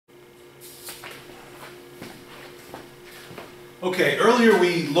Okay, earlier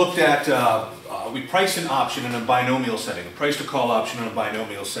we looked at, we priced an option in a binomial setting, priced a call option in a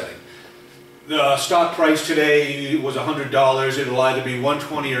binomial setting. The stock price today was $100. It'll either be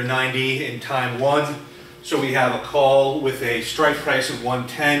 120 or 90 in time one. So we have a call with a strike price of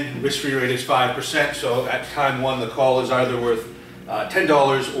 110, risk-free rate is 5%, so at time one the call is either worth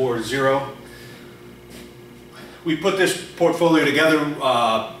 $10 or 0. We put this portfolio together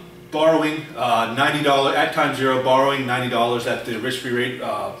borrowing $90 at time 0, borrowing $90 at the risk-free rate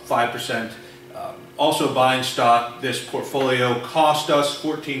 5%. Also buying stock. This portfolio cost us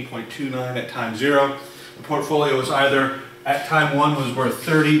 $14.29 at time 0. The portfolio is either at time 1 was worth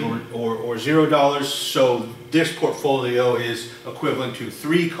 $30 or $0, so this portfolio is equivalent to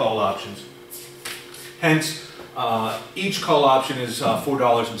 3 call options. Hence, each call option is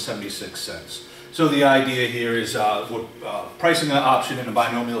 $4.76. So the idea here is we're pricing an option in a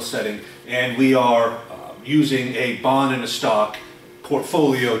binomial setting, and we are using a bond and a stock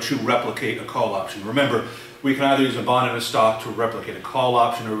portfolio to replicate a call option. Remember, we can either use a bond and a stock to replicate a call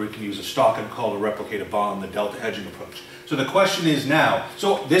option, or we can use a stock and call to replicate a bond, the delta hedging approach. So the question is now,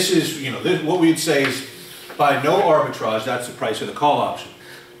 so this is, what we'd say is by no arbitrage, that's the price of the call option.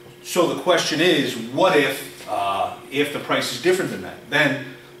 So the question is, what if the price is different than that? Then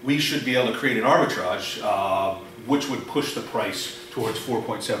we should be able to create an arbitrage which would push the price towards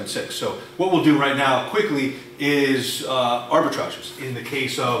 4.76. So what we'll do right now quickly is arbitrages in the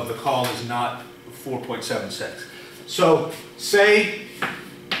case of the call is not 4.76. So say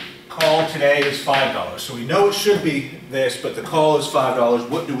call today is $5. So we know it should be this, but the call is $5.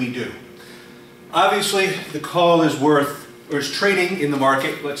 What do we do? Obviously the call is worth, or is trading in the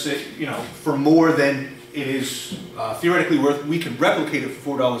market, let's say, for more than it is theoretically worth. We can replicate it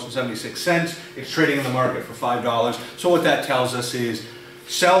for $4.76. It's trading in the market for $5. So what that tells us is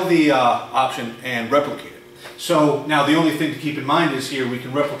sell the option and replicate it. So now the only thing to keep in mind is here we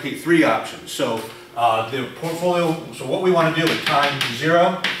can replicate 3 options. So the portfolio, so what we want to do at time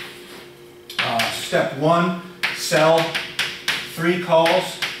 0, step 1, sell 3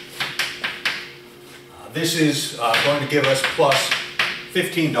 calls. This is going to give us plus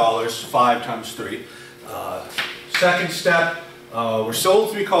 $15, 5 times 3. Second step, we're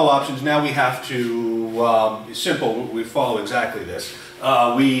sold 3 call options. Now we have to, it's simple, we follow exactly this.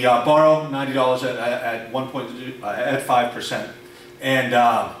 We borrow $90 at 5% and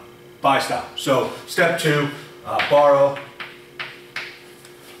buy stock. So step 2, borrow.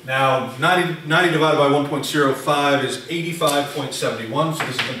 Now 90 divided by 1.05 is 85.71, so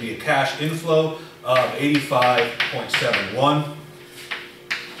this is going to be a cash inflow of 85.71.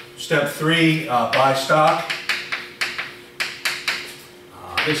 Step 3, buy stock.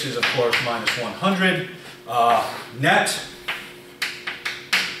 This is, of course, minus 100. Net.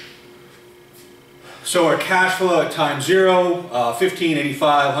 So our cash flow at time 0, 15,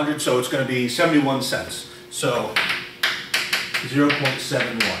 85, 100, so it's going to be 71 cents. So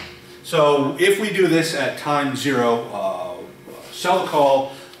 0.71. So if we do this at time 0, sell the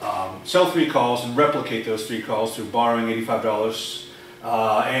call, sell 3 calls and replicate those 3 calls through borrowing $85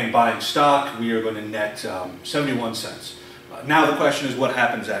 and buying stock, we are going to net 71 cents. Now the question is what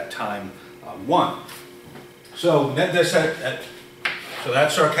happens at time 1. So net this so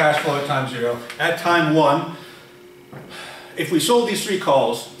that's our cash flow at time 0. At time 1, if we sold these 3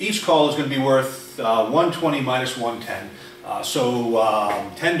 calls, each call is going to be worth 120 minus 110. So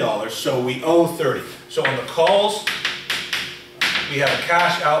 $10, so we owe 30. So on the calls, we have a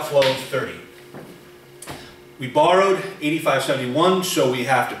cash outflow of 30. We borrowed 85.71, so we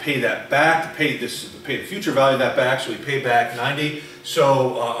have to pay that back, to pay the future value of that back, so we pay back 90.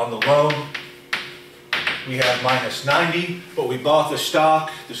 So on the loan, we have minus 90, but we bought the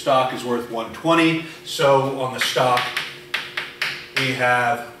stock is worth 120. So on the stock, we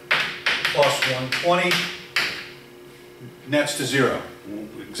have plus 120, nets to 0,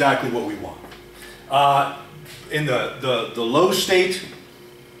 exactly what we want. In the low state,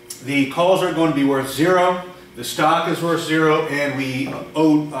 the calls are going to be worth 0. The stock is worth 0, and we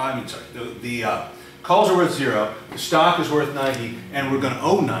owe, the calls are worth 0, the stock is worth 90, and we're going to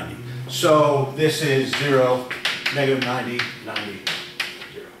owe 90. So this is 0, negative 90, 90,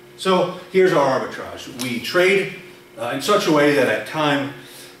 0. So here's our arbitrage. We trade in such a way that at time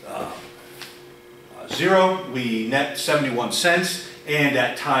 0, we net 71 cents, and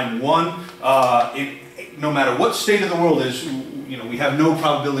at time 1, no matter what state of the world is, we have no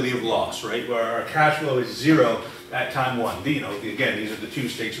probability of loss, right? Where our cash flow is 0 at time 1. Again, these are the 2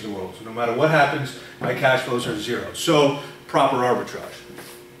 states of the world. So no matter what happens, my cash flows are 0. So proper arbitrage.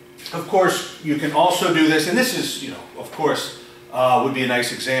 Of course, you can also do this, and this is, of course, would be a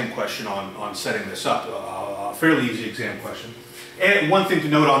nice exam question on setting this up. A fairly easy exam question. And one thing to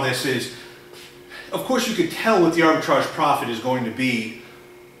note on this is, of course you could tell what the arbitrage profit is going to be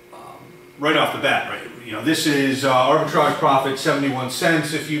right off the bat, right? You know, this is arbitrage profit 71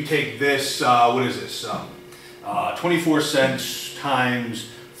 cents. If you take this, what is this? 24 cents times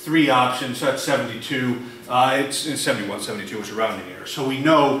 3 options, so that's 72. It's 71, 72, which is rounding error. So we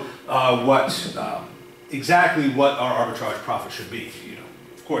know exactly what our arbitrage profit should be. You know,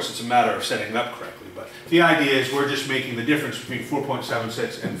 of course, it's a matter of setting it up correctly, but the idea is we're just making the difference between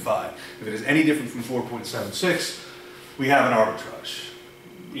 4.76 and 5. If it is any different from 4.76, we have an arbitrage.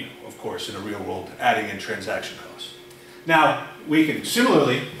 You know, of course, in a real world, adding in transaction costs. Now, we can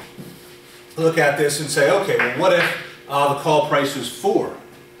similarly look at this and say, okay, well, what if the call price is 4?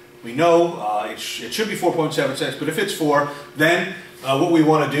 We know it should be 4.7 cents, but if it's 4, then what we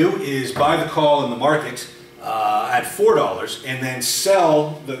want to do is buy the call in the market at $4 and then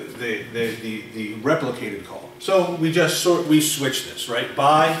sell the replicated call. So we just switch this, right?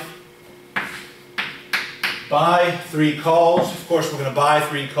 Buy 3 calls. Of course, we're going to buy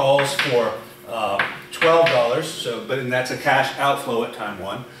 3 calls for $12. So, but that's a cash outflow at time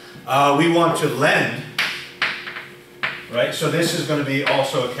 1. We want to lend. Right, so this is going to be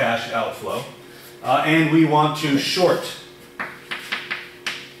also a cash outflow. And we want to short.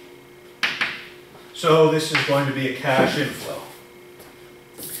 So this is going to be a cash inflow.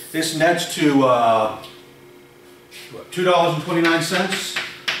 This nets to $2.29.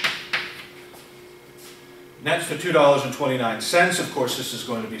 Nets to $2.29. Of course, this is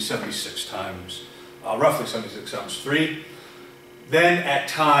going to be 76 times, roughly 76 times 3. Then at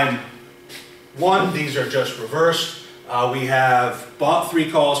time 1, these are just reversed. We have bought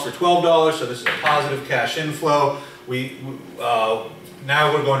 3 calls for $12, so this is a positive cash inflow.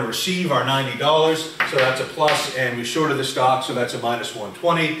 Now we're going to receive our $90, so that's a plus, and we shorted the stock, so that's a minus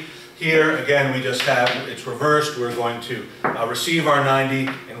 120. Here, again, we just have, it's reversed. We're going to receive our 90,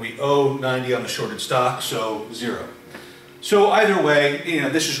 and we owe 90 on the shorted stock, so 0. So either way, you know,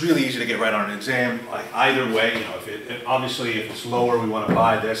 this is really easy to get right on an exam. Either way, you know, obviously if it's lower, we want to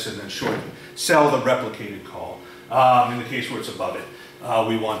buy this and then sell the replicated call. In the case where it's above it,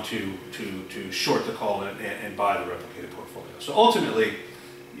 we want to short the call and buy the replicated portfolio. So ultimately,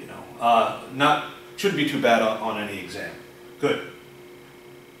 you know, shouldn't be too bad on any exam. Good.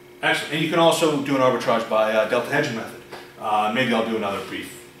 Excellent. And you can also do an arbitrage by delta hedging method. Maybe I'll do another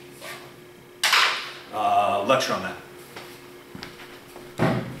brief lecture on that.